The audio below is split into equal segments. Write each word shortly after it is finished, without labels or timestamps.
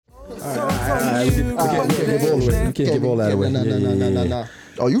We can't give all the way. We can't give all that away. No.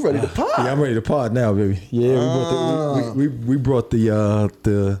 Oh, you ready to pod? Yeah, I'm ready to pod now, baby. Yeah, we brought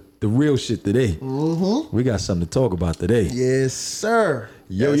the real shit today. Mm-hmm. We got something to talk about today. Yes, sir.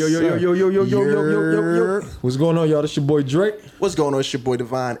 Yo. What's going on, y'all? This your boy Drake. What's going on? It's your boy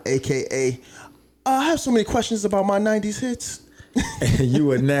Divine, a.k.a. I have so many questions about my 90s hits. And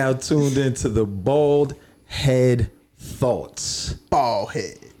you are now tuned into the Bald Head Thoughts. Bald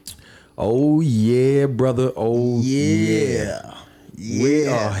head. Oh, yeah, brother. Oh, Yeah. We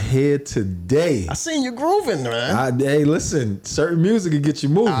are here today. I seen you grooving, man. Hey, listen, certain music can get you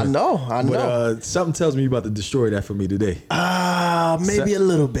moving. I know. But something tells me you're about to destroy that for me today. Maybe a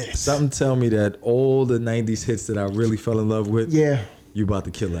little bit. Something tell me that all the 90s hits that I really fell in love with, Yeah. you about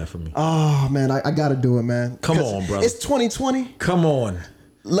to kill that for me. Oh, man, I got to do it, man. Come on, brother. It's 2020. Come on.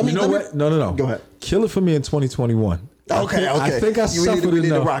 Let me. No. Go ahead. Kill it for me in 2021. Okay. I think I suffered we need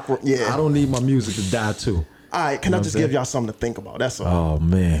to enough. rock. Yeah. I don't need my music to die too. All right, can I just give y'all something to think about? That's all. Oh,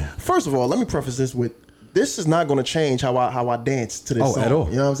 man. First of all, let me preface this with, this is not going to change how I dance to this song. At all.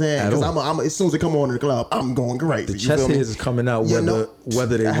 You know what I'm saying? Because I'm as soon as they come on in the club, I'm going crazy. The chest hairs is coming out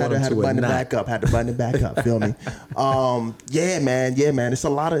whether they want them to or not. Had to button it back up. Feel me? Yeah, man. It's a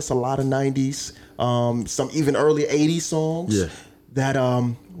lot of 90s, some even early 80s songs. Yeah. That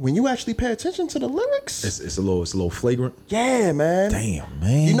when you actually pay attention to the lyrics, it's a little flagrant. Yeah, man. Damn,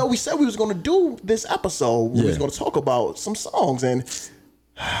 man. You know, we said we was gonna do this episode. We was gonna talk about some songs, and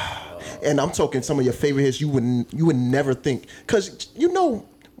I'm talking some of your favorite hits. You would never think, because you know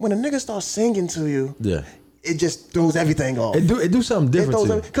when a nigga starts singing to you, it just throws everything off. It do something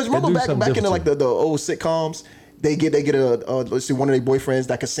different. Because remember back in the old sitcoms, they get let's see, one of their boyfriends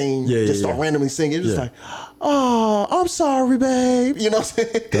that could sing, start randomly singing. It's just like, oh, I'm sorry, babe. You know what I'm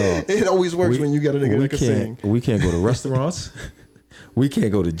saying? Dog, it always works when you get a nigga that can sing. We can't go to restaurants. We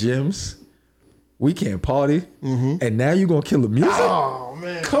can't go to gyms. We can't party. Mm-hmm. And now you gonna kill the music? Oh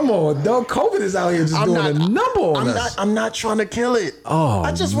man, come on, dog. COVID is out here just doing a number on us. I'm not trying to kill it. Oh,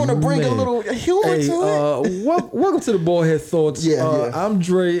 I just want to bring a little humor to it. Welcome to the Bald Head Thoughts. I'm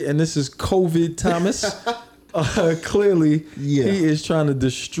Dre, and this is COVID Thomas. Clearly, he is trying to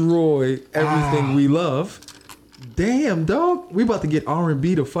destroy everything we love. Damn, dog. We about to get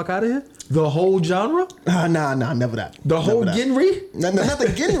R&B the fuck out of here? The whole genre? Nah, never that. The whole Genry? Not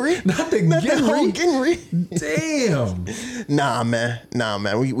the Genry. Not the whole Genry. Damn. Nah, man.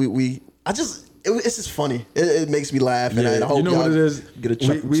 It's just funny. It makes me laugh. And I hope you know what it is? Get a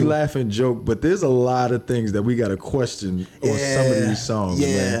chuckle we laugh and joke, but there's a lot of things that we got to question on some of these songs.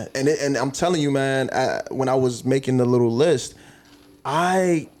 Yeah, man. And I'm telling you, man, when I was making the little list,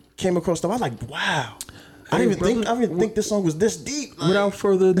 I came across stuff. I was like, wow. I didn't even think this song was this deep. Like, without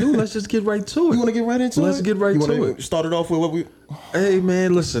further ado, let's just get right to it. You want to get right into it? Let's get right to it. Start it off with what we... Hey,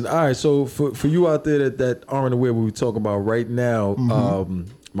 man, listen. All right, so for you out there that aren't aware what we're talking about right now,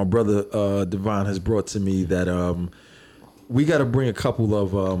 my brother Divine has brought to me that we got to bring a couple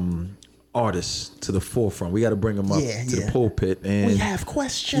of artists to the forefront. We got to bring them up to the pulpit. And we have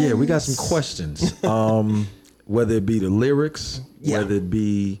questions. Yeah, we got some questions. Whether it be the lyrics, whether it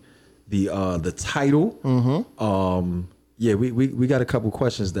be the title. We got a couple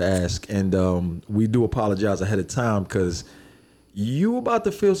questions to ask, and we do apologize ahead of time because you about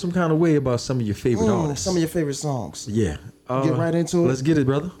to feel some kind of way about some of your favorite artists, some of your favorite songs. Yeah, get right into it. Let's get it,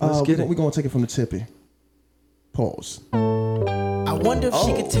 brother. Let's get it. We're gonna take it from the tippy. Pause. I wonder if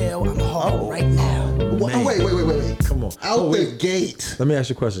she could tell I'm hard right now. Wait. Come on. Out the gate. Let me ask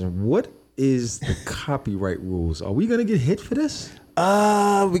you a question. What is the copyright rules? Are we gonna get hit for this?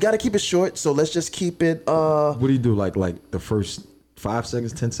 We got to keep it short, so let's just keep it. What do you do? Like the first 5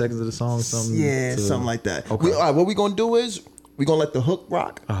 seconds, 10 seconds of the song, something? Yeah, something like that. Okay. All right, what we're gonna do is we're gonna let the hook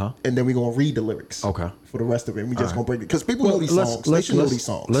rock, and then we're gonna read the lyrics. Okay. For the rest of it, we just gonna break it because people know these songs. They should know these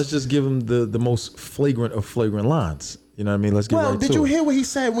songs. Let's just give them the most flagrant of flagrant lines. You know what I mean? Let's get right to it. Well, did you hear what he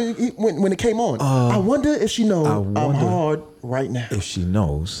said when it came on? I wonder if she knows I'm hard right now. If she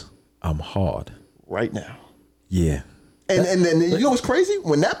knows I'm hard right now. Yeah. And then you know what's crazy?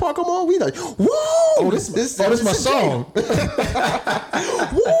 When that part come on, we like, whoa! This is my song.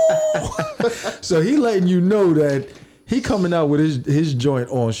 So he letting you know that he coming out with his joint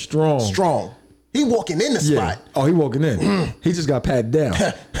on strong. Strong. He walking in the spot. Oh, he walking in. He just got patted down.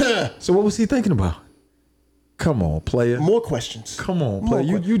 So what was he thinking about? Come on, player. More questions. Come on,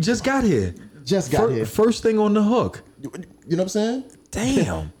 player. You just got here. Here. First thing on the hook. You know what I'm saying?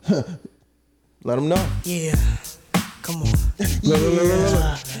 Damn. Let him know. Yeah. Come on.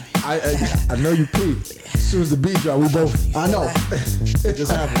 Yeah. I know you peeped. As soon as the beat drop, we both. I know. It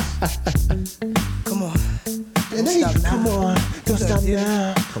just happens. Come on. And then he, come on, don't stop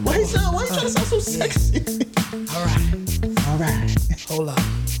now. Why you trying to sound so sexy? All right. Hold up.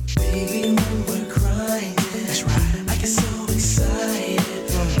 Baby, when we're crying, that's right. I get so excited.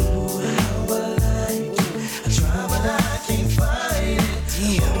 Ooh, how I like it. I try, but I can't find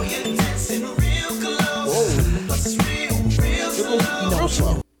it. Oh, you're dancing real close. Plus it's real slow. Real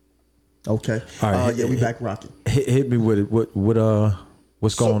slow. Okay. All right, Yeah, we back rocking. Hit me with it.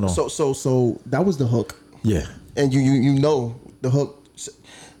 What's going on? So that was the hook. Yeah. And you know the hook.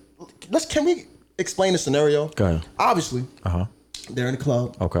 Can we explain the scenario? Go ahead. Obviously, they're in the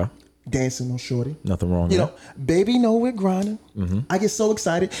club. Okay. Dancing on shorty. Nothing wrong. You there. know, baby, know we're grinding. I get so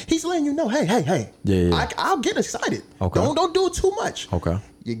excited. He's letting you know, hey. Yeah. I'll get excited. Okay. Don't do it too much. Okay.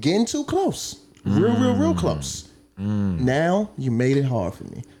 You're getting too close. Real close. Now you made it hard for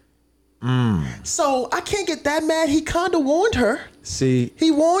me. So I can't get that mad. He kind of warned her. See,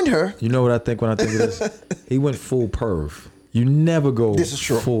 He warned her. you know what I think when I think of this? He went full perv. You never go This is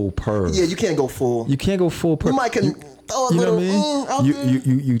true. full perv. Yeah, you can't go full. You can't go full perv. You might can throw a you know little. what I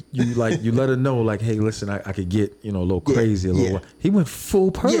mean? You like you let her know like, hey, listen, I could get a little crazy, a little. yeah. He went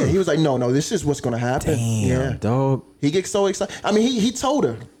full perv. Yeah, he was like, no, this is what's gonna happen. Damn, Yeah, dog. he gets so excited. I mean, he told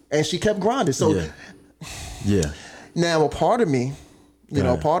her, and she kept grinding. So Yeah. now a part of me,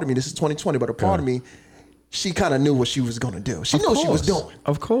 Right. part of me, this is 2020, but a part of me, she kind of knew what she was gonna do. She Of knew what she was course. doing.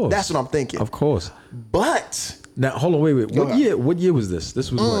 Of course. That's what I'm thinking. Of course. But Now hold on, wait. Go ahead. What year was this?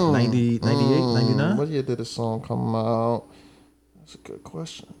 This was what, 90, 98, 99? what year did this song come out? That's a good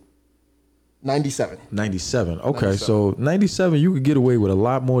question. 97. 97. Okay, so 97, you could get away with a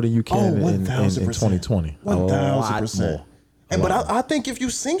lot more than you can in 2020. 1,000%. And but I think if you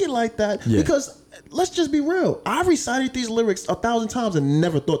sing it like that, because let's just be real, I recited these lyrics 1,000 times and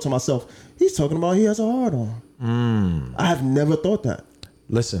never thought to myself, he's talking about he has a heart on. I have never thought that.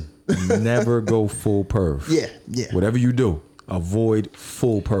 Listen, never go full perv. Yeah. Whatever you do, avoid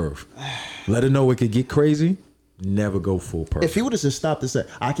full perv. Let her know it could get crazy. Never go full perv. If he would have just stopped and said,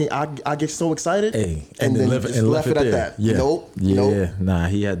 I get so excited, Hey, and then left just left it at there. that. Yeah. Nope. Nah,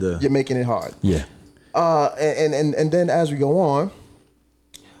 he had to. You're making it hard. Yeah. And then as we go on,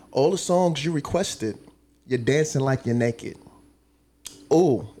 all the songs you requested, you're dancing like you're naked.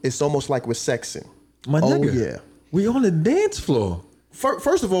 Oh, it's almost like we're sexing. My nigga. Yeah. We on the dance floor.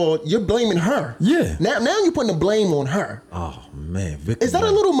 First of all, you're blaming her. Yeah. Now you're putting the blame on her. Oh man, victim. Is that a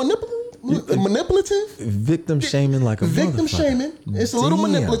little manipulative? Victim shaming like a Victim motherfucker. shaming. It's a little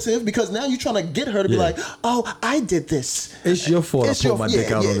Damn. manipulative because now you're trying to get her to be like, oh, I did this. It's your fault It's I your- put my dick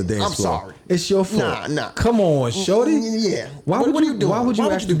out yeah, on the dance I'm floor. sorry. It's your fault. Nah. Come on, shorty. Yeah. Why What would are you doing? Why would you Why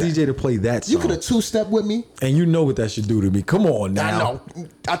would ask you the do DJ to play that song? You could have two-step with me. And you know what that should do to me. Come on now. I know.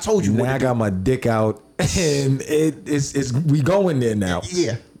 I told you. Now what I to do. got my dick out, and it's we going there now.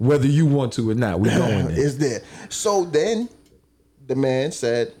 Yeah. Whether you want to or not, we going there. Is there. So then the man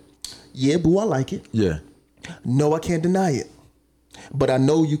said, yeah, boo, I like it. Yeah. No, I can't deny it. But I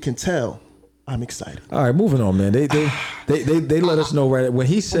know you can tell I'm excited. All right, moving on, man. They let us know right when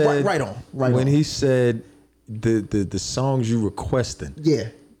he said Right on. when he said the songs you requesting. Yeah.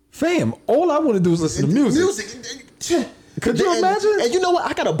 Fam, all I want to do is listen to music. Could you imagine? And you know what?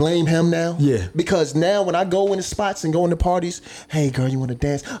 I gotta blame him now. Yeah. Because now when I go into spots and go into parties, hey girl, you want to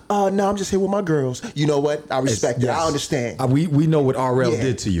dance? No, I'm just here with my girls. You know what? I respect it. Yes. I understand. We know what RL Yeah.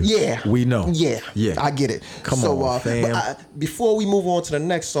 did to you. Yeah. We know. Yeah. Yeah. I get it. Come on, fam. But before we move on to the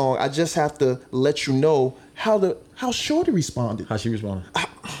next song, I just have to let you know how Shorty responded. How she responded?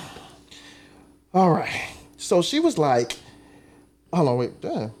 All right. So she was like, hold on, wait,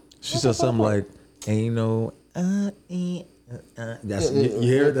 damn. She said something like, "Ain't no." That's you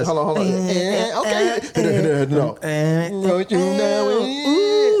hear it? That's, Hold on. Okay. No. Don't you know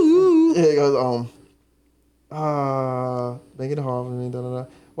it? Here it goes. Making it hard for me.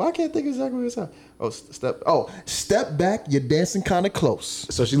 Well, I can't think exactly what it's at. Step back. You're dancing kind of close.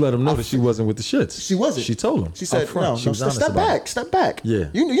 So she let him know that she wasn't with the shits. She wasn't. She told him. She said, upfront. "No, She was honest step about back, it. step back." Yeah.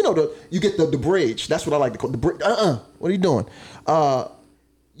 You know you get the bridge. That's what I like to call the bridge. What are you doing?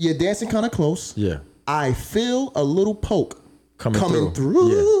 You're dancing kind of close. Yeah. I feel a little poke Coming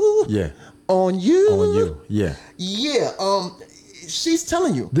through. Yeah. On you. On you. Yeah. Yeah. She's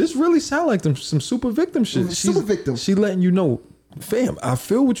telling you. This really sound like some super victim shit. Super victim. She letting you know, fam, I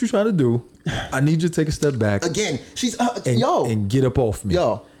feel what you're trying to do. I need you to take a step back. Again, she's and get up off me.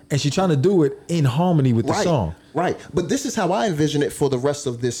 Yo. And she's trying to do it in harmony with the song. Right. But this is how I envision it for the rest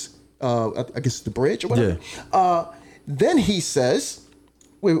of this, I guess the bridge or whatever. Yeah. Then he says,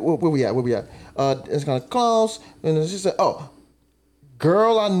 where we at? It's kind of close. And then she said,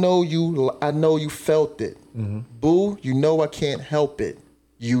 girl, I know you felt it. Mm-hmm. Boo, you know I can't help it.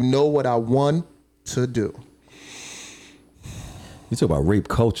 You know what I want to do. You talk about rape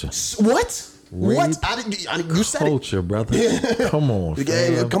culture. What? Rape What? You said culture, brother. Come on,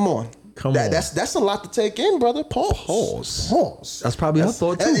 fam. Come on. Come on. That's a lot to take in, brother. Pause. That's probably her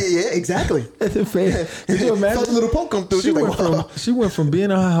thought too. Yeah, exactly. Could you imagine? Felt a little poke come through. She went from being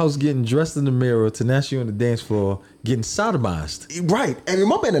in her house getting dressed in the mirror to now she on the dance floor getting sodomized. Right. And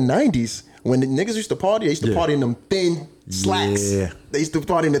remember in the 90s when the niggas used to party, they used to party in them thin slacks. Yeah. They used to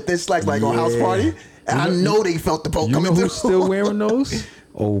party in the thin slacks like on house party. And I know they felt the poke You coming know through. who's still wearing those?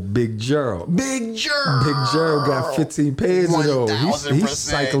 Oh, Big Gerald. Big Gerald. Big Gerald got 15 pairs of those. He's 1000%.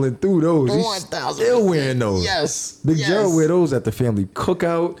 cycling through those. He's 1000%. still wearing those. Yes. Big Yes. Gerald wear those at the family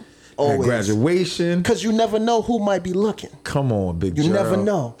cookout, at Always. graduation. Because you never know who might be looking. Come on, Big You Gerald. never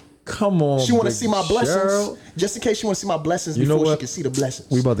know. Come on, She want to Big see my blessings. Gerald. Just in case she want to see my blessings You know before she what? can see the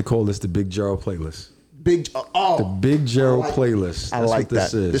blessings. We about to call this the Big Gerald playlist. The Big Gerald playlist. I That's like what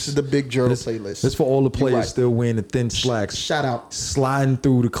this that. is. This is the Big Gerald This- playlist. This for all the You players right. still wearing the thin slacks. Shout out. Sliding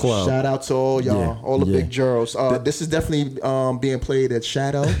through the club. Shout out to all y'all, Yeah, all the yeah. Big Geralds. This is definitely being played at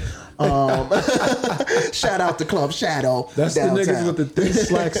Shadow. Shout out to Club Shadow. That's downtown. the niggas with the thin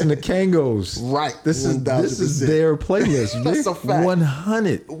slacks and the Kangos. Right. This is 1000%. their playlist. That's Vic. a fact.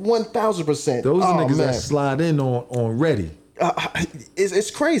 100. 1000%. Those are niggas man. that slide in on ready.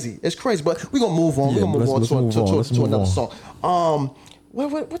 It's crazy. It's crazy. But we're gonna move on. Yeah, We're gonna move on let's to move on. Let's to move another on. song.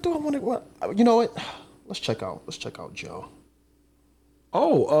 What do I want to? You know what? Let's check out Joe.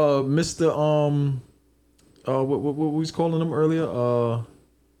 Oh, Mr. What we was calling him earlier?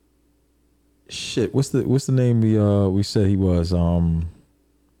 Shit. What's the name we said he was?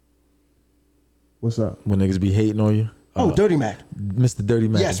 What's up? When niggas be hating on you. Dirty Mac. Mr. Dirty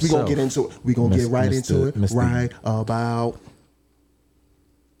Mac. Yes, we're gonna get into it. We're gonna get right into it. Mr. Right about.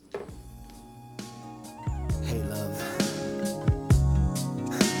 Hey, love.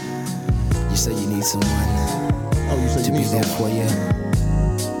 You say you need someone Oh, you said to you be need there someone. for you,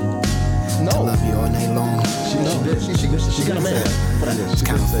 to No, love you all night long. she got a man. It's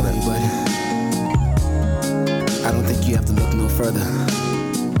kind of funny, but I don't think you have to look no further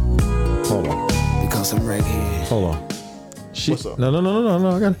Hold on. because I'm right here. Hold on. She, What's up? No.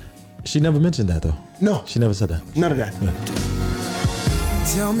 I got it. She never mentioned that though. No, She never said that. none of that.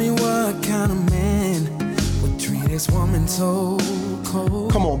 Tell me what kind of man would treat this woman so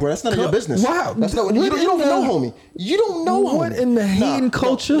cold. Come on, bro. That's none of your business. Wow. That's not. You don't know, homie. You don't know, homie. What in the hating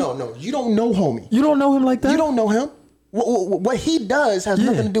culture? No. You don't know, homie. You don't know him like that? You don't know him. What he does has Yeah.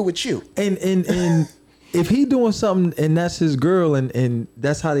 nothing to do with you. And if he doing something and that's his girl and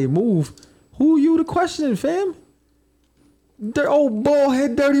that's how they move, who you to question, fam? The old bald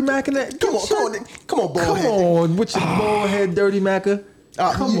head Dirty Mac and that. Come on, bald Come head. on with your bald head Dirty Macker.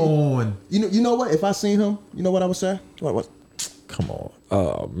 Come on. You know what? If I seen him, you know what I would say? What? Come on.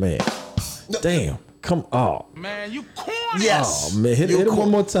 Oh man. Damn. Come on. Man, you corny. Yes. Oh man. Hit him one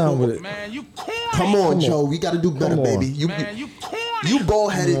more time with it. Man, you corny. Come on, Joe. We got to do better, Come on. baby. You Man, you corny. you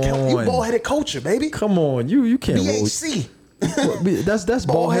bald headed. Come You on. bald headed culture, baby. Come on. You can't roll. BHC. That's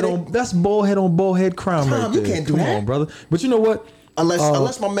bald head on bald head crime Tom, right you there. can't do Come that. on, brother. But you know what?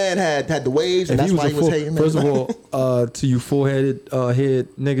 Unless my man had the waves, and If that's he why he was full- hating. First of all, to you four-headed head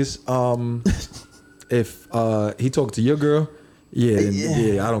niggas, if he talked to your girl,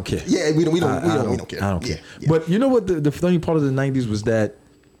 yeah, I don't care. yeah, we don't care. I don't care. Yeah. But you know what? The funny part of the '90s was that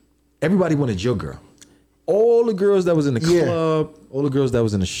everybody wanted your girl. All the girls that was in the Yeah. club, all the girls that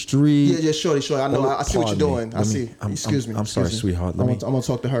was in the street. Yeah, shorty. I know. I see what you're doing. I see. I'm Excuse me. I'm sorry, excuse me. sweetheart. I'm gonna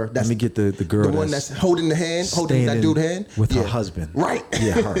talk to her. Let me get the girl. the one that's holding the hand, holding that staying dude hand with her Yeah. husband. Right.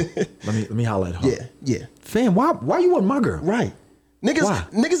 Yeah, her. Let me holler at her. Yeah. Fam, why you want my girl? Right. Niggas Why?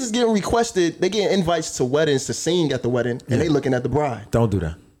 is getting requested. They getting invites to weddings to sing at the wedding, and they looking at the bride. Don't do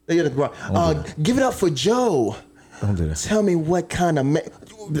that. They get at the bride. Give it up for Joe. Don't do that. Tell me what kind of man.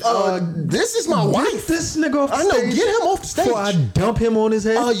 This is my Get wife. this nigga off the I know. stage. Get him off the stage. Before I dump him on his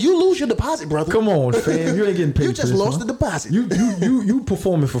head. You lose your deposit, brother. Come on, fam. You ain't getting paid. You for just this, lost huh? the deposit. You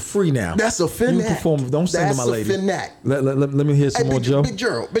performing for free now. That's a fin You act. perform. Don't sing That's to my a lady. fin act. Let me hear some Hey, more, Joe. Big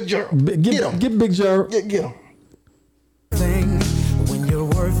Gerald. Big Gerald. Get Get him. Get Big Joe. Get him. Thing when you're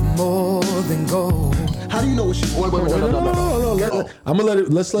worth more than gold. How do you know what she? Wait, no. I'm gonna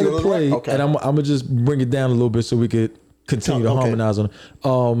let's let You it wanna play, let- okay. and I'm gonna just bring it down a little bit so we could continue to Okay. harmonize on it.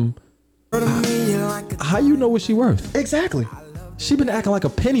 How you know what she worth? Exactly. She been acting like a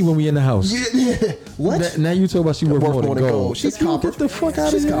penny when we in the house. Yeah. What? Now you talk about she worth more than gold. She's You copper. Get the fuck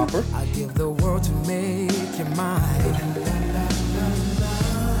out She's of here. copper. I give the world to make you mine.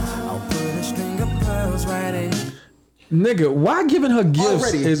 I'll put a string of pearls right in. Nigga, why giving her gifts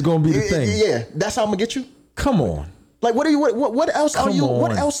Already is gonna be the thing? Yeah, that's how I'm gonna get you. Come on. Like, what are you? What else are Come you?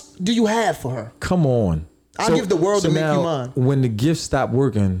 What on. else do you have for her? Come on. I give the world to make now, you mine. When the gifts stop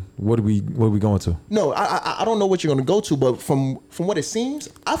working, what are we going to? No, I don't know what you're gonna go to, but from what it seems,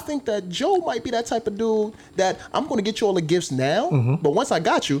 I think that Joe might be that type of dude that I'm gonna get you all the gifts now, but once I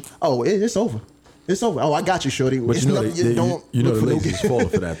got you, it's over. It's over. Oh, I got you, shorty. But It's you know, nothing- don't the look for no ladies gift. is falling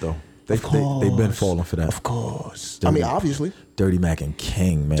for that though. They've been falling for that. Of course. Dirty. I mean, obviously. Dirty Mac and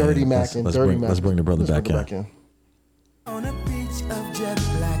King, man. Dirty Mac and Dirty Mac. Let's bring the brother back in. On a beach of jet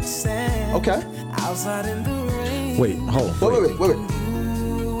black sand. Okay. Outside in the rain. Wait, hold on. Wait.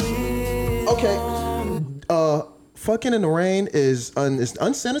 Okay. Fucking in the rain is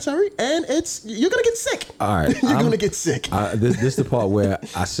unsanitary, and you're gonna get sick. All right, you're gonna get sick. This is the part where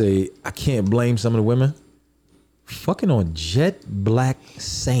I say I can't blame some of the women. Fucking on jet black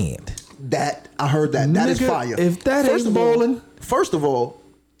sand. That I heard that. That is Nigga, fire. if that ain't bowling. First of all,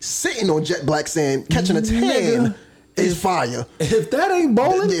 sitting on jet black sand, catching a tan Nigga, is fire. If that ain't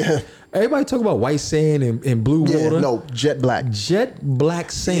bowling, Yeah. everybody talk about white sand and blue Yeah, water. no, jet black. Jet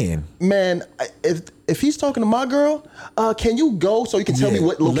black sand. Man, if he's talking to my girl, can you go so you can tell me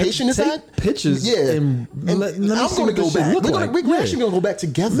what location it's take at? pictures Yeah, and let me I'm see gonna what go this shit back. look We're like. we're Yeah. actually gonna go back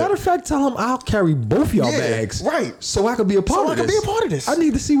together. Matter of fact, tell him I'll carry both y'all Yeah, bags. right. So I could be a part So of I this. could be a part of this. I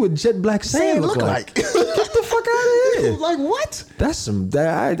need to see what jet black sand look like. Get the fuck out of here. Like what? That's some.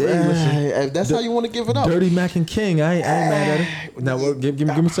 Listen. If that's how you want to give it up. Dirty Mac and King. I ain't mad at it. Now, well, give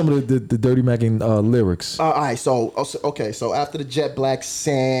me some of the Dirty Mac and lyrics. All right, so after the jet black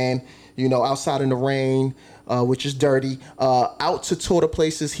sand, outside in the rain, which is dirty, out to tour the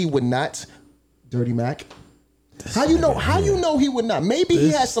places he would not. Dirty Mac. How you know he would not? Maybe he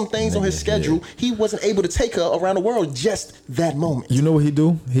had some things on his schedule. He wasn't able to take her around the world just that moment. You know what he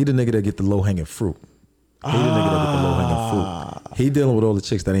do? He the nigga that get the low hanging fruit. He the nigga that get the low hanging fruit. He dealing with all the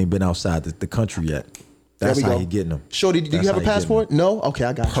chicks that ain't been outside the country yet. That's There we how go. he getting them. Shorty, do you have a passport? No? Okay,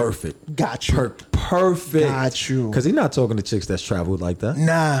 I got you. Perfect. Got you. Perfect. Got you. Because he not talking to chicks that's traveled like that.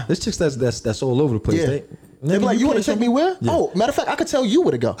 Nah. There's chicks that's all over the place. Yeah. They They be like, you want to can't take me where? Yeah. Oh, matter of fact, I could tell you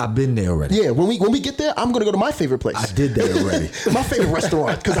where to go. I've been there already. Yeah, when we get there, I'm gonna go to my favorite place. I did that already. My favorite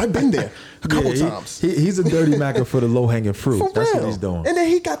restaurant, because I've been there a couple Yeah, times. He's a dirty macker for the low hanging fruit. For That's real. what he's doing. And then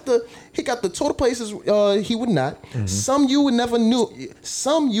he got the total places he would not. Mm-hmm. Some you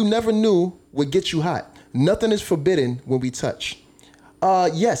never knew would get you hot. Nothing is forbidden when we touch.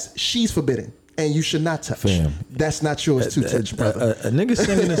 Yes, she's forbidden, and you should not touch. Fam. That's not yours to touch, brother. A nigga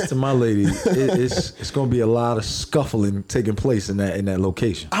singing this to my lady, it's gonna be a lot of scuffling taking place in that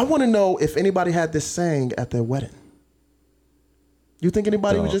location. I want to know if anybody had this sang at their wedding. You think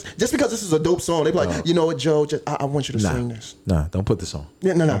anybody would just because this is a dope song? They be like, you know what, Joe? I want you to sing this. Nah, don't put this on.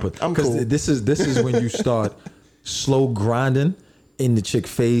 Yeah, no, Don't put, I'm 'cause cool. This is when you start slow grinding in the chick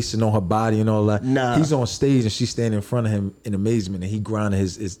face and on her body and all that. Nah. He's on stage and she's standing in front of him in amazement and he grinding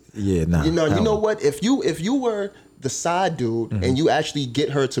his nah. You hell know no. what? If you were the side dude and you actually get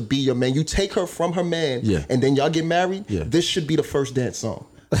her to be your man, you take her from her man, Yeah. and then y'all get married. Yeah. This should be the first dance song.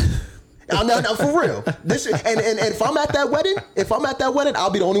 No, for real. This and if I'm at that wedding, I'll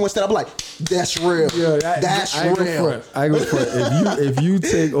be the only one standing up like, that's real. That's I ain't gonna real. front. I ain't gonna front. If you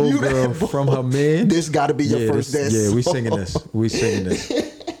take old girl from her man, This got to be your first dance. Yeah, we song. singing this. We singing this.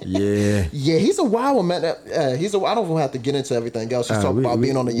 Yeah. Yeah, he's a wild one, man. I don't even have to get into everything else. He's talking about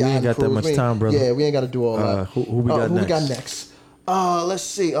being on the yacht. We ain't got that cruise. much time, brother. Yeah, we ain't got to do all that. Who we got next? Let's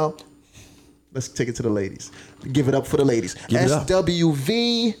see. Let's take it to the ladies. Give it up for the ladies. Give it up.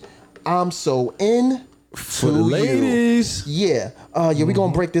 SWV, I'm so in For the ladies. Yeah. We're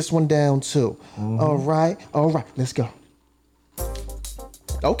gonna break this one down too. All right, let's go.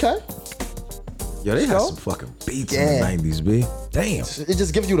 Okay. Yo, they had So? some fucking beats Yeah. in the 90s, B. Damn. It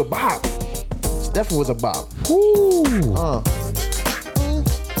just gives you the bop. This definitely was a bop. Woo.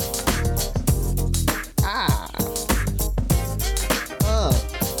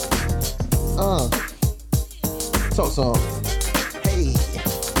 So. Hey.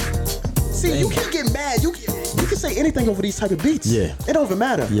 See, you can't get mad. You can say anything over these type of beats. Yeah. It don't even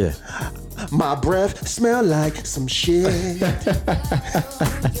matter. Yeah. My breath smell like some shit. You're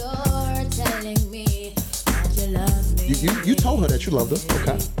telling me that you love me. You told her that you loved her.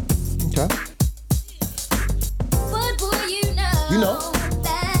 Okay. But boy, You know.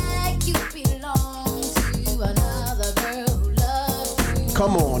 that you belong to another girl who loves you.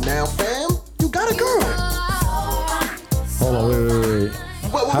 Come on now, fam. You got a girl. Hold on, wait.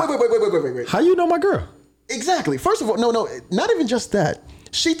 Wait. How you know my girl? Exactly. First of all, no, not even just that.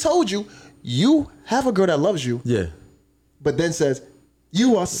 She told you have a girl that loves you, Yeah. but then says,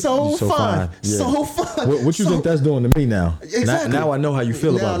 you are so fine. Yeah. So fine. What you think that's doing to me now? Exactly. Now I know how you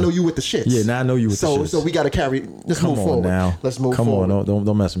feel now about it. I know you with the shits. Yeah, now I know you with the shits. So we got to carry. Let's Come move on forward. now. Let's move Come forward. on,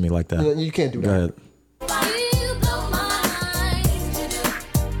 don't mess with me like that. You can't do Go that. ahead.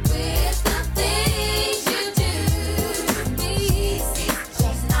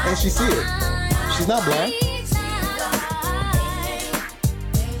 she see it. She's not blind.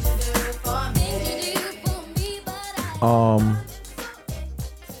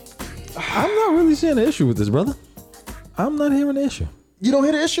 I'm not really seeing an issue with this, brother. I'm not hearing the issue. You don't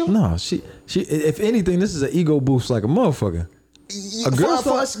hear the issue? No, she. If anything, this is an ego boost like a motherfucker. A girl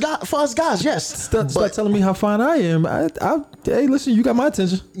for us guys, yes. Start telling me how fine I am. Hey, listen, you got my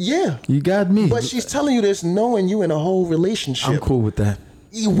attention. Yeah. You got me. But she's telling you this knowing you in a whole relationship. I'm cool with that.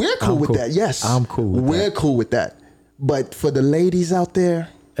 We're cool with that, yes. I'm cool with that. We're cool with that. But for the ladies out there,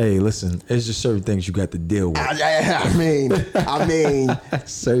 hey, listen, it's just certain things you got to deal with. I mean,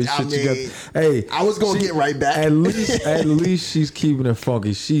 certain shit you got. Hey, I was gonna get right back. At least she's keeping it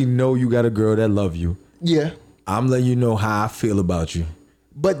funky. She know you got a girl that love you. Yeah. I'm letting you know how I feel about you.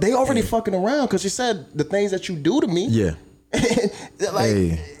 But they already fucking around because she said the things that you do to me. Yeah.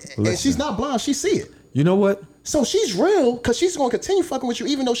 And she's not blind. She see it. You know what? So she's real because she's going to continue fucking with you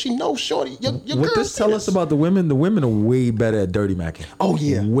even though she knows shorty. Your What girl this tell us about the women? The women are way better at dirty macking. Oh,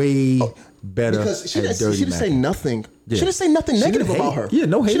 yeah. Way better because she at didn't, dirty she didn't say macking. nothing. Yeah. She didn't say nothing She negative didn't about hate. her. Yeah,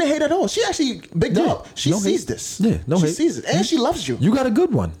 no hate. She didn't hate at all. She actually bigged Yeah, up. She no sees hate. this. Yeah, no she hate. sees it. And she loves you. You got a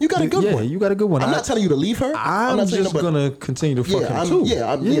good one. You got a good one. Yeah, you got a good one. I'm not telling you to leave her. I'm not telling just you, but gonna continue to fuck him I'm, too.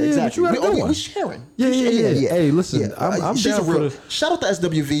 yeah, but exactly. you got a good one. We sharing. Yeah. Yeah. Hey, listen, I'm she's down a real. for the. Shout out to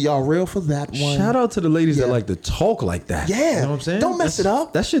SWV, y'all real for that one. Shout out to the ladies that Yeah. like to talk like that. Yeah. You know what I'm saying? Don't mess it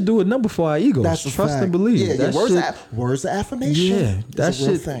up. That should do a number for our egos. That's a Trust fact. and believe. Yeah, that words, shit, words of affirmation. yeah, that is a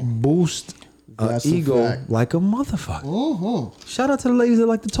real shit thing. boost That's a ego fact. like a motherfucker. Shout out to the ladies that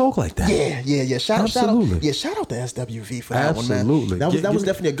like to talk like that. Yeah. Shout out to SWV for that one, man. Absolutely. That was Give-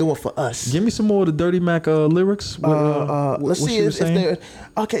 definitely a good one for us. Give me some more of the Dirty Mac lyrics. Let's see if there.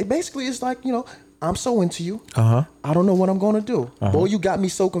 Okay, basically it's like, you know, I'm so into you. Uh-huh. I don't know what I'm gonna do. Boy, you got me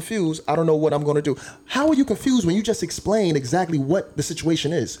so confused. I don't know what I'm gonna do. How are you confused when you just explain exactly what the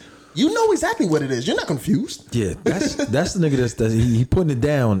situation is? You know exactly what it is. You're not confused. Yeah, that's the nigga that's he putting it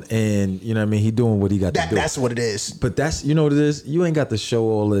down, and you know what I mean, he doing what he got to do. That's what it is. But that's, you know what it is? You ain't got to show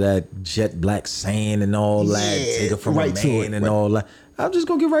all of that jet black sand and all that. Yeah, Take it from right a to man it, and right. all that. I'm just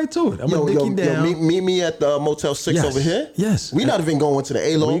gonna get right to it. I'm gonna dick you down. meet me at the Motel 6 Yes, over here. yes. We not even going to the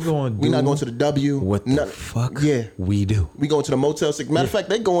A-Loaf. We not going to the W. What the fuck? Yeah. we do. We going to the Motel 6. Matter of fact,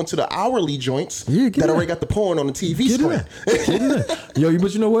 they going to the hourly joints Yeah, get that in. already got the porn on the TV Get screen. in. Yo,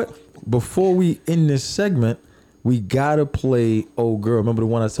 but you know what? Before we end this segment, we gotta play Old Girl. Remember the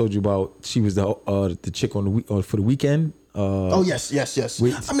one I told you about? She was the chick on the week for the weekend. Oh yes.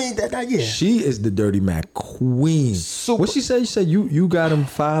 Wait. I mean that yeah. She is the Dirty Mac queen. Super. What she said? She said you got him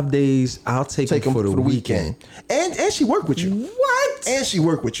 5 days. I'll take him for the weekend. And she worked with you. What? And she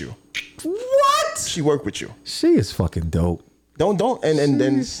worked with you. What? She worked with you. She is fucking dope. Don't and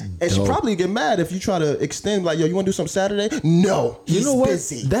She's she dope. probably get mad if you try to extend like, yo, you want to do something Saturday? No, he's You know what?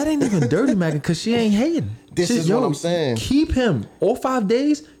 busy. That ain't even Dirty Mac because she ain't hating. This is what I'm saying. Keep him all 5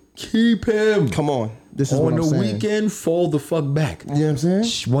 days. Keep him. Come on, this is On what I'm the saying. weekend, fall the fuck back. You know what I'm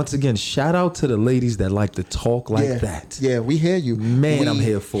saying? Once again, shout out to the ladies that like to talk like that. Yeah, we hear you. Man, I'm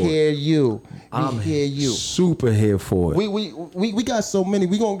here for it. Hear you. I'm We hear you. super here for it. We got so many.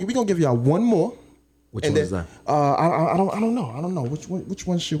 We gonna give y'all one more. Which And one is then, that? I don't know. Which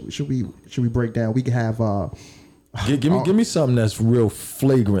one should we break down? We can have Give me something that's real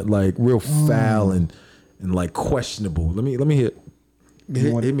flagrant, like real foul and like questionable. Let me hear.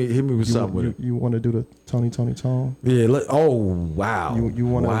 Hit me with something with it. You want to do the Tony Tone? Yeah. Oh wow. You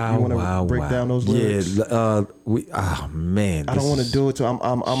wanna break down those lyrics? Yeah. Man. I don't want to do it. I'm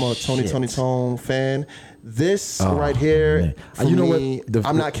a Tony Tone fan. This right here, man. for You know what? me,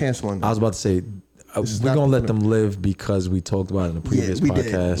 I'm not canceling. I was about to say we're is gonna not let the- them live because we talked about it in the previous we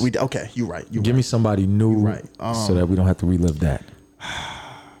podcast. did. Okay, you're right. Give me somebody new, right. so that we don't have to relive that.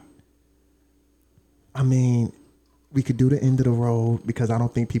 I mean, we could do the End of the Road because I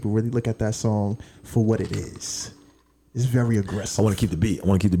don't think people really look at that song for what it is. It's very aggressive. I want to keep the beat. I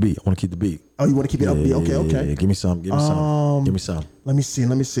want to keep the beat. Oh, you want to keep it upbeat? Okay. Yeah. Give me some. Give me some. Let me see.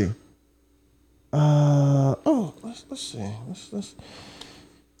 Let's see. Let's.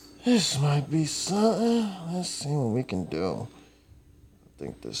 This might be something. Let's see what we can do. I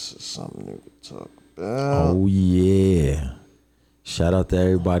think this is something we could talk about. Oh yeah. Shout out to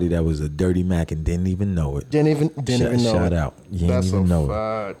everybody that was a Dirty Mac and didn't even know it. Didn't even know. Shout it. out. You That's didn't even a know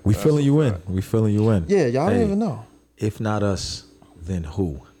fact. it. We That's filling a you in. fact. We filling you in. Yeah, y'all Hey, don't even know. If not us, then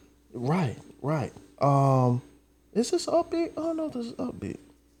who? Right. Is this upbeat? Oh no, this is upbeat.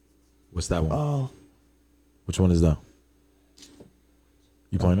 What's that one? Which one is that?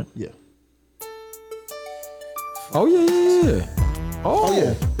 You playing it? Yeah. Oh yeah. Oh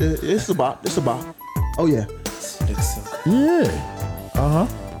yeah. It's a bop. Oh yeah. Yeah.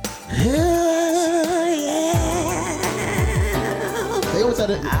 They always had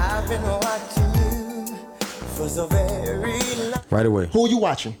it. I've been watching you for so very long. Right away. Who are you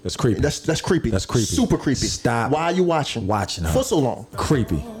watching? That's creepy. That's creepy. That's creepy. Super creepy. Stop. Why are you watching? Watching her. For so long.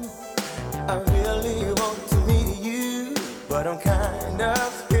 Creepy. I really want to meet you, but I'm kind of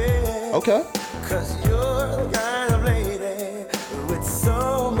scared. Okay. Cause you're the kind of lady with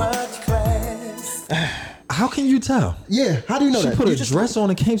so much class. How can you tell? Yeah. How do you know She that? put You a dress on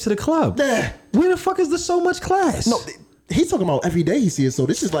and came to the club. Yeah. Where the fuck is there so much class? No, he's talking about every day he sees it. So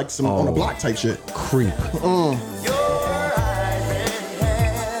this is like some on the block type shit. Creep. Your eyes and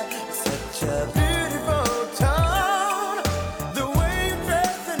hair, such a beautiful tone. The way you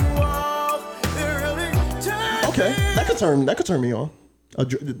dress and walk, it really turns Okay, me that could turn me on.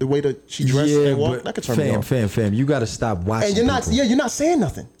 The way that she dressed and walked, that could turn me on. Fam, you gotta stop watching. And you're not, people. you're not saying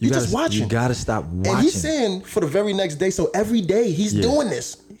nothing. You're just watching. You gotta stop watching. And he's saying for the very next day, so every day he's doing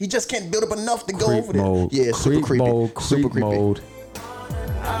this. He just can't build up enough to go creep over there. mode. Yeah, super creep creepy. mode. Super Creep creepy. mode.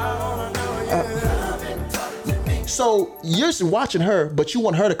 So you're watching her, but you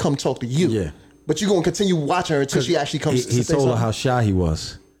want her to come talk to you. Yeah. But you're gonna continue watching her until she actually comes. He to say told her something. how shy he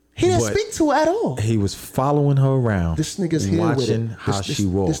was. He didn't but speak to her at all. He was following her around. This nigga's here with it. watching how This she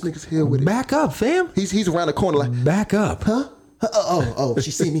walked. this nigga's here with it. Back up, fam. He's around the corner like, Back up. huh? Oh,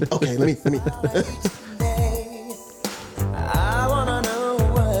 she see me. Okay, let me. I wanna know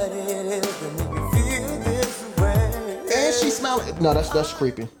what it is that make you feel this way. And she smiling. No, that's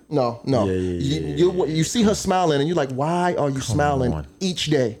creepy. No. Yeah. You see her smiling, and you're like, why are you smiling on. each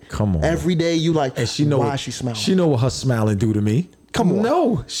day? Come on. Every day you like, And she know why what, she smiling? She know what her smiling do to me. Come on.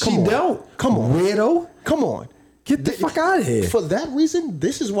 No, she Come on. don't. Come on. Weirdo. Come on. Get the fuck out of here. For that reason,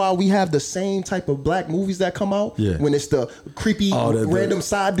 this is why we have the same type of black movies that come out. Yeah. When it's the creepy The random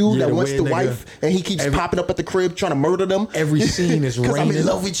side dude yeah, that the wants the weird nigga. wife, and he keeps popping up at the crib trying to murder them. Every scene is raining. 'Cause I'm in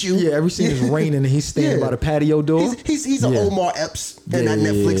love with you. Yeah, every scene is raining and he's standing by the patio door. He's an Yeah. Omar Epps in that Yeah,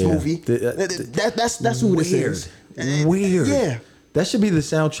 Netflix yeah. movie. That's who this Weird. is. Weird. Yeah. That should be the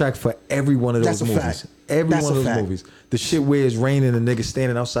soundtrack for every one of those That's a movies. fact. Every That's one a of those fact. movies. The shit where it's raining and the nigga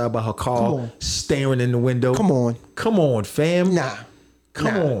standing outside by her Come car, on. staring in the window. Come on. Come on, fam. Nah.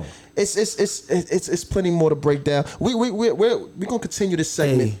 Come Nah. on. It's plenty more to break down. We're gonna continue this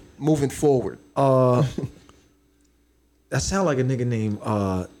segment Hey. moving forward. That sound like a nigga named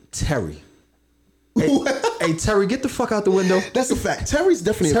Terry. Hey, Terry, get the fuck out the window. That's a fact. Terry's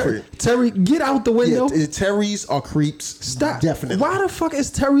definitely a creep. Terry, get out the window. Yeah, Terry's are creeps. Stop. Definitely. Why the fuck is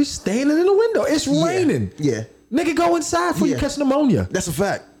Terry standing in the window? It's raining. Yeah. Nigga, go inside before you Yeah. catch pneumonia. That's a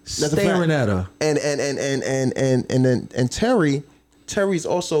fact. That's Staring a fact. at her. And Terry's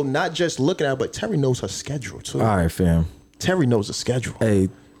also not just looking at her, but Terry knows her schedule too. All right, fam. Terry knows the schedule. Hey,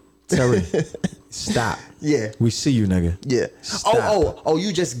 Terry, stop. Yeah. We see you, nigga. Yeah. Stop. Oh,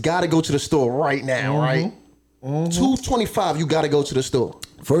 you just gotta go to the store right now, right? 2:25, you gotta go to the store.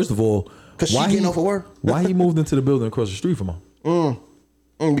 First of all, 'Cause she getting off of work? Why he moved into the building across the street from her?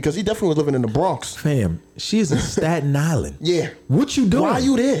 Because he definitely was living in the Bronx. Fam, she is in Staten Island. Yeah. What you doing? Why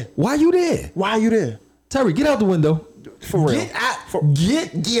you there? Why you there? Why are you there? Terry, get out the window. For real. Get out.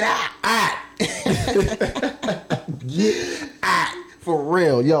 Get out. Get out. For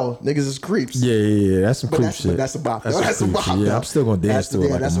real. Yo, niggas is creeps. Yeah. That's some But creep that's, shit. but that's a bop. That's That's a some creep bop. shit. Yeah, though. I'm still gonna dance to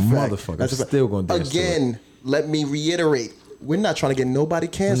it like a fact. motherfucker. That's a I'm fact. still gonna dance to it. Again, let me reiterate. We're not trying to get nobody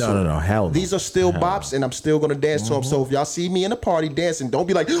canceled. No, hell no. These are still bops, and I'm still gonna dance to them. So if y'all see me in a party dancing, don't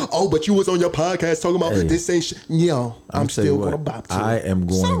be like, "Oh, but you was on your podcast talking about Hey. this ain't shit." Yo, I'm tell you still what, gonna bop to I it. am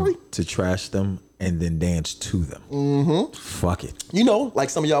going Sorry. to trash them and then dance to them. Fuck it. You know, like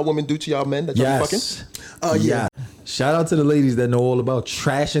some of y'all women do to y'all men that y'all be Yes. fucking. Yeah. Shout out to the ladies that know all about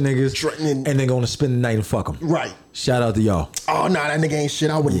trashing niggas and and then going to spend the night and fuck them. Right. Shout out to y'all. Oh no, that nigga ain't shit.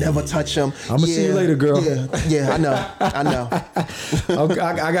 I would never touch him. I'ma see you later, girl. Yeah, I know.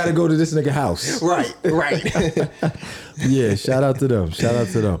 I got to go to this nigga house. Right. Yeah, shout out to them.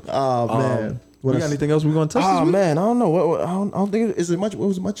 Oh man. We got anything else we going to touch this Oh week? man, I don't know. I don't think is it much.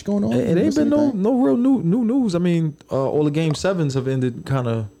 Was much going on? It ain't Was been no anything? real new news. I mean, all the game sevens have ended kind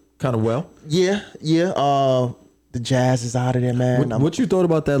of well. Yeah. The Jazz is out of there, man. What you thought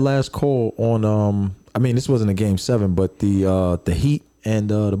about that last call on? I mean, this wasn't a game seven, but the Heat and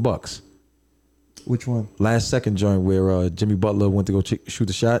the Bucks. Which one? Last second joint where Jimmy Butler went to go shoot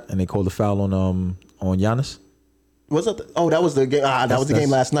the shot and they called the foul on Giannis. Was it? That was the game. That was the game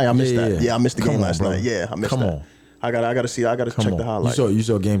last night. I missed that. Yeah, I missed the Come game on, last bro. night. Yeah, I missed Come that. on. I gotta see. I gotta Come check on. the highlight. You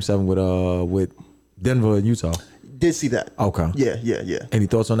saw game seven with Denver and Utah. Did see that? Okay. Yeah. Any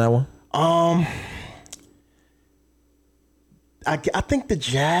thoughts on that one? I think the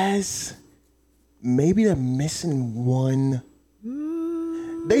Jazz, maybe they're missing one.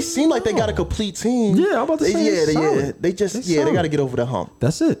 they seem like they got a complete team. Yeah, I'm about to say it's solid. They just It's they solid. got to get over the hump.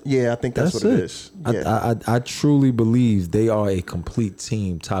 That's it. Yeah, I think that's what it is. Yeah. I truly believe they are a complete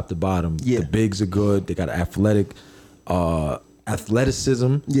team, top to bottom. Yeah. The bigs are good. They got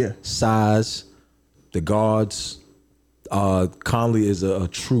athleticism, Yeah. size. The guards. Conley is a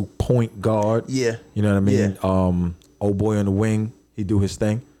true point guard. Yeah. You know what I mean? Yeah. Old boy on the wing, he do his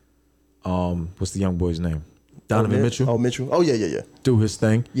thing. What's the young boy's name? Donovan Mitchell. Oh, Mitchell. Oh, yeah. Do his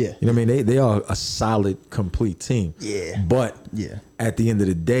thing. Yeah. You know what I mean? They are a solid, complete team. Yeah. But Yeah. at the end of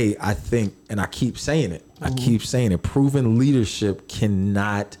the day, I think, and I keep saying it, Mm-hmm. proven leadership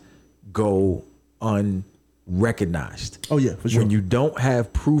cannot go unrecognized. Oh, yeah, for sure. When you don't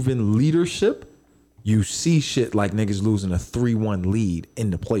have proven leadership, you see shit like niggas losing a 3-1 lead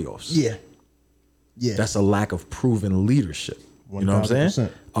in the playoffs. Yeah. Yeah. That's a lack of proven leadership. You know what I'm saying?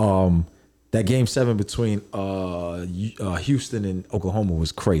 1000%. That game 7 between Houston and Oklahoma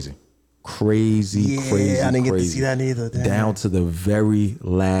was crazy. Crazy. I didn't get to see that either. Damn. Down to the very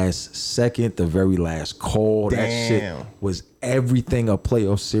last second, the very last call. That shit Damn. was everything a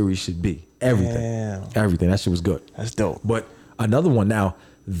playoff series should be. Everything. Damn. Everything. That shit was good. That's dope. But another one now,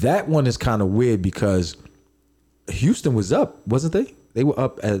 that one is kind of weird because Houston was up, wasn't they? They were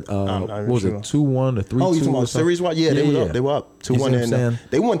up at not what was sure. it, 2-1 or 3-2? Oh, you talking or about something? series wise? Yeah, they were up. They were up 2-1, You see what I'm and saying?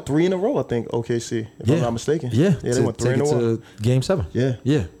 they won 3 in a row. I think OKC, if I'm not mistaken. Yeah, they to won 3 take in a it row. to Game 7.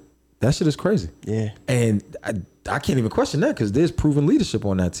 Yeah. That shit is crazy. Yeah. And I can't even question that because there's proven leadership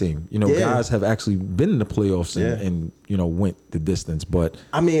on that team. You know, Yeah. guys have actually been in the playoffs and went the distance. But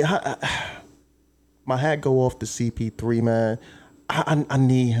I mean, my hat go off to CP3, man. I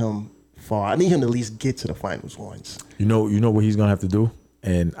need him far. I need him to at least get to the finals once. you know what he's gonna have to do,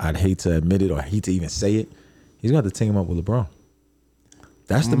 and I'd hate to admit it or hate to even say it. He's gonna have to team up with LeBron.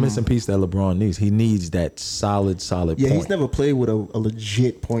 That's the missing piece that LeBron needs. He needs that solid Yeah, point. he's never played with a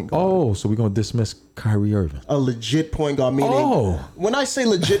legit point guard. Oh, so we're gonna dismiss Kyrie Irving. A legit point guard, meaning when I say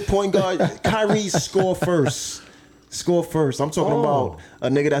legit point guard, Kyrie score first. Score first. I'm talking about a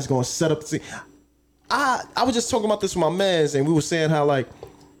nigga that's gonna set up the team. I was just talking about this with my mans, and we were saying how like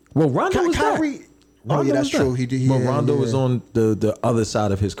Well, Rondo was Kyrie. back. Oh Rondo yeah, that's was back. true. He did. But Yeah, Rondo yeah. is on the other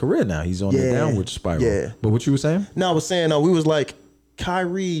side of his career now. He's on the Yeah, downward spiral. yeah. But what you were saying? No, I was saying we was like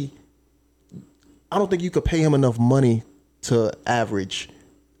Kyrie. I don't think you could pay him enough money to average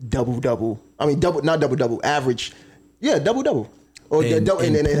double. I mean not double. Average, yeah, double. Or In double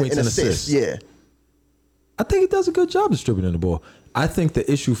points and and assists. assists. Yeah. I think he does a good job distributing the ball. I think the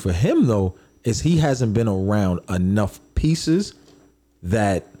issue for him though is he hasn't been around enough pieces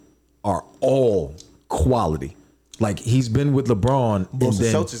that are all quality. Like he's been with LeBron and Boston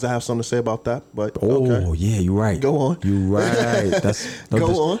then Celtics, I have something to say about that, but oh okay. yeah, you're right. Go on. You're right. That's Go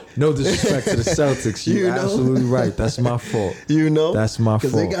on. No disrespect to the Celtics. You're You know? absolutely right. That's my fault. You know, That's my fault.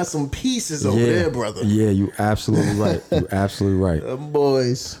 because they got some pieces over there, brother. Yeah, you absolutely right. You're absolutely right. Them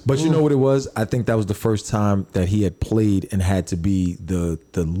boys. But you know what it was? I think that was the first time that he had played and had to be the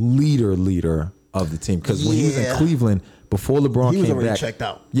leader of the team. Because when he was in Yeah. Cleveland, before LeBron He was came already back, checked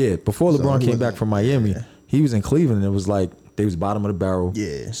out. Yeah, before LeBron he came wasn't- back from Miami, he was in Cleveland. And it was like they was bottom of the barrel.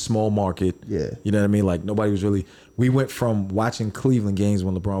 Yeah. small market. Yeah. you know what I mean. Like nobody was really. We went from watching Cleveland games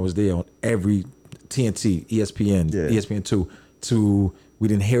when LeBron was there on every TNT, ESPN, Yeah. ESPN2 to we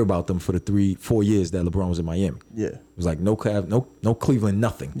didn't hear about them for the 3-4 years that LeBron was in Miami. Yeah. It was like no Cleveland,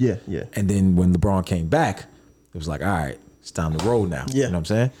 nothing. Yeah, yeah. And then when LeBron came back, it was like, all right, it's time to roll now. Yeah. You know what I'm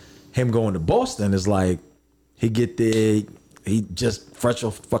saying? Him going to Boston is like, he get there, he just fresh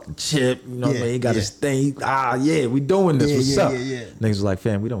off the fucking chip. You know what I Yeah, mean? He got yeah. his thing. Yeah, we doing this. Yeah, What's yeah, up? yeah. Niggas was like,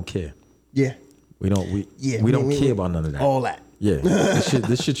 fam, we don't care. Yeah. We don't we- care about none of that. All that. Yeah.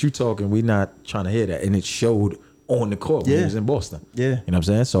 this shit you talking, we not trying to hear that. And it showed on the court when he Yeah. was in Boston. Yeah. You know what I'm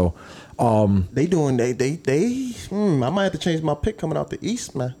saying? So They doing I might have to change my pick coming out the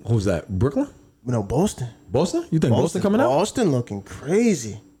East, man. who's that? Brooklyn? No, Boston. Boston? You think Boston coming out? Boston looking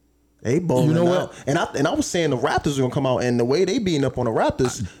crazy. They bowling You know out. what? And I was saying the Raptors are gonna come out, and the way they beating up on the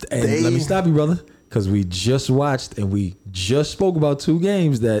Raptors, And let me stop you, brother, because we just watched and we just spoke about two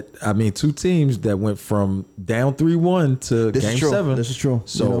teams that went from down 3-1 to This is game true. 7. This is true.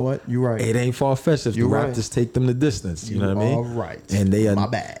 So You know what? You're right. It ain't far fetched if You're the right. Raptors take them the distance. You know what I mean? are right. And they are My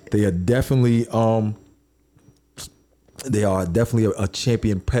bad. They are definitely a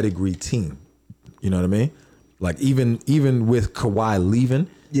champion pedigree team. You know what I mean? Like even with Kawhi leaving,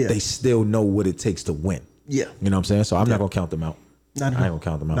 Yeah. they still know what it takes to win. Yeah. You know what I'm saying? So I'm not gonna count them out. Not at I all. ain't gonna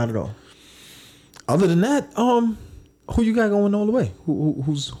count them out. Not at all. Other than that, who you got going all the way?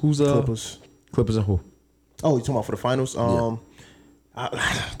 Who's Clippers. Clippers and who? Oh, you talking about for the finals?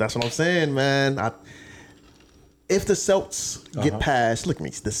 That's what I'm saying, man. if the Celts get past, look at me,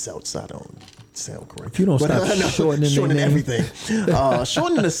 the Celts. I don't sound correct. If you don't stop shortening their name. everything,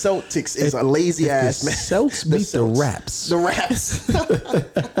 shortening the Celtics is a lazy ass man. Celts beat the Raps. The Raps.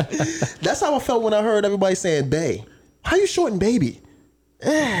 That's how I felt when I heard everybody saying Bay. How you shorten baby?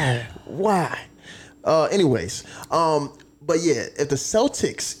 Why? Anyways, but yeah, if the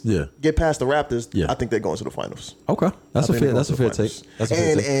Celtics get past the Raptors, I think they're going to the finals. Okay, that's a fair take.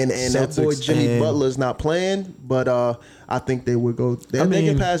 And that boy Jimmy Butler's not playing, but I think they would go. They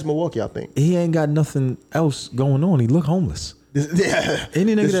get past Milwaukee. I think he ain't got nothing else going on. He look homeless. Yeah,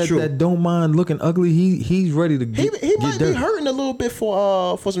 any nigga that don't mind looking ugly, he's ready to get. He might be hurting a little bit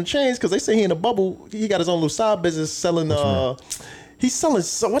for some change because they say he in a bubble. He got his own little side business selling. He's selling.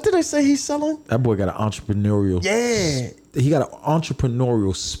 So what did they say he's selling? That boy got an entrepreneurial. Yeah, he got an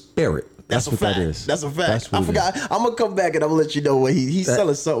entrepreneurial spirit. That's what fact. that is. That's a fact. I forgot. I'm gonna come back and I'm gonna let you know what he's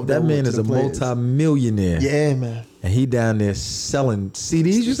selling something. That man is a multi-millionaire. Yeah, man. And he down there selling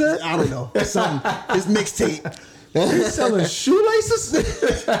CDs. You said? I don't know. Something. His mixtape. He's selling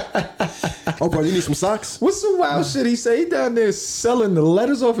shoelaces. Oh, bro, you need some socks? What's some wild shit he say? He down there selling the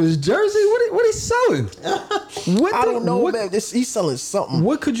letters off his jersey. What he selling? I don't know, man. He's selling something.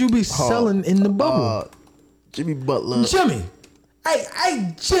 What could you be selling in the bubble? Jimmy Butler. Jimmy.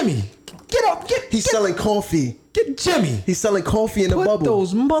 Hey, Jimmy. Get up. He's selling coffee. Get Jimmy. He's selling coffee in the bubble. Put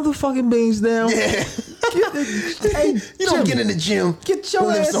those motherfucking beans down. Yeah. Hey, you don't get in the gym. Get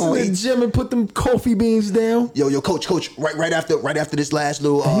your ass in the gym and put them coffee beans down. Yo, coach. Right after this last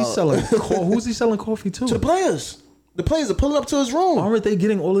little. He's selling. Who's he selling coffee to? To the players. The players are pulling up to his room. Aren't they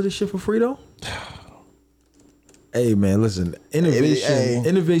getting all of this shit for free though? Hey man, listen.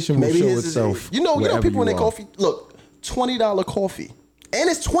 Innovation will show itself. You know people when they coffee. Look, $20 coffee, and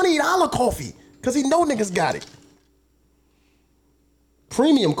it's $20 coffee because he know niggas got it.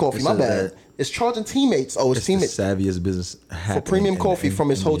 Premium coffee, my bad. It's charging teammates. Oh, it's teammates. The savviest business for premium coffee from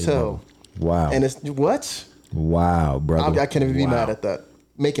his hotel. Wow. And it's what? Wow, brother. I can't even be mad at that.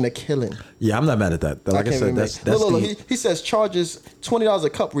 Making a killing. Yeah, I'm not mad at that. Like I said, that's look, he says charges $20 a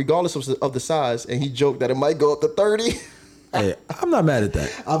cup regardless of the size, and he joked that it might go up to 30. Hey, I'm not mad at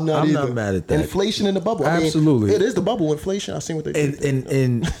that. I'm not mad at that. Inflation in the bubble. Absolutely. It is the bubble inflation. I've seen what they do.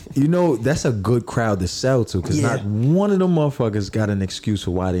 And you know, that's a good crowd to sell to because not one of them motherfuckers got an excuse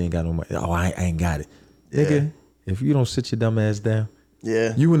for why they ain't got no money. Oh, I ain't got it. Nigga, if you don't sit your dumb ass down,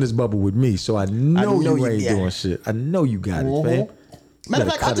 you in this bubble with me, so I know you ain't doing shit. I know you got it, fam. Matter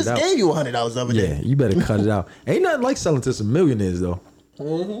of fact, I just gave you $100 over there. Yeah, you better cut it out. Ain't nothing like selling to some millionaires though.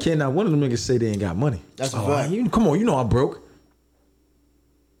 Can not one of them niggas say they ain't got money? That's a fact. Come on, you know I'm broke.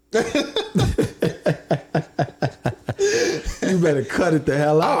 You better cut it the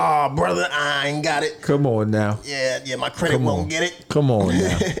hell out. Oh, brother, I ain't got it. Come on now. Yeah, my credit won't get it. Come on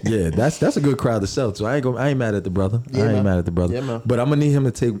now. Yeah, that's a good crowd to sell to. I ain't mad at the brother. Yeah, I ain't mad at the brother. Yeah, man. But I'm gonna need him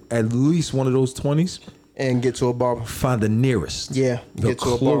to take at least one of those 20s and get to a barber. Find the nearest. Yeah, the get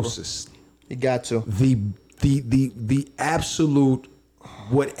to closest. A barber. You got to. The absolute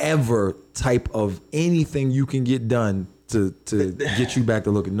whatever type of anything you can get done to get you back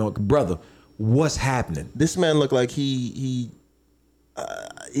to looking. No, brother, what's happening? This man look like he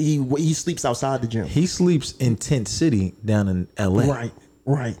sleeps outside the gym. He sleeps in Tent City down in LA.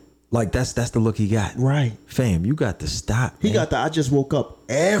 Right. Like that's the look he got. Right. Fam, you got to stop. He got the I just woke up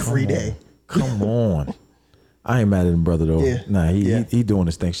every day. Come on. I ain't mad at him, brother, though. Yeah. Nah, he doing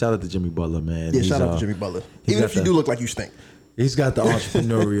his thing. Shout out to Jimmy Butler, man. Yeah, shout out to Jimmy Butler. Even if you do look like you stink. He's got the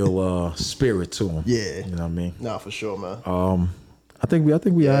entrepreneurial spirit to him. Yeah. You know what I mean? Nah, for sure, man. I think we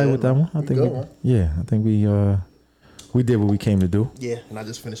all right with that one. I think we did what we came to do. Yeah, and I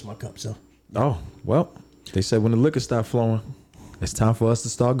just finished my cup, so. Oh, well, they said when the liquor start flowing, it's time for us to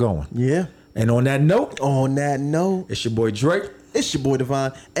start going. Yeah. And on that note, it's your boy Drake. It's your boy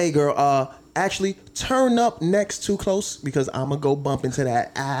Divine. Hey, girl, actually, turn up next Too Close because I'm going to go bump into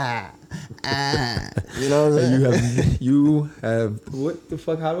that. You know what I'm saying? You have what the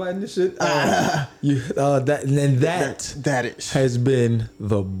fuck? How do I end this shit? That is has been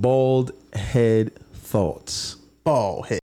the Bald Head Thoughts. Bald Head.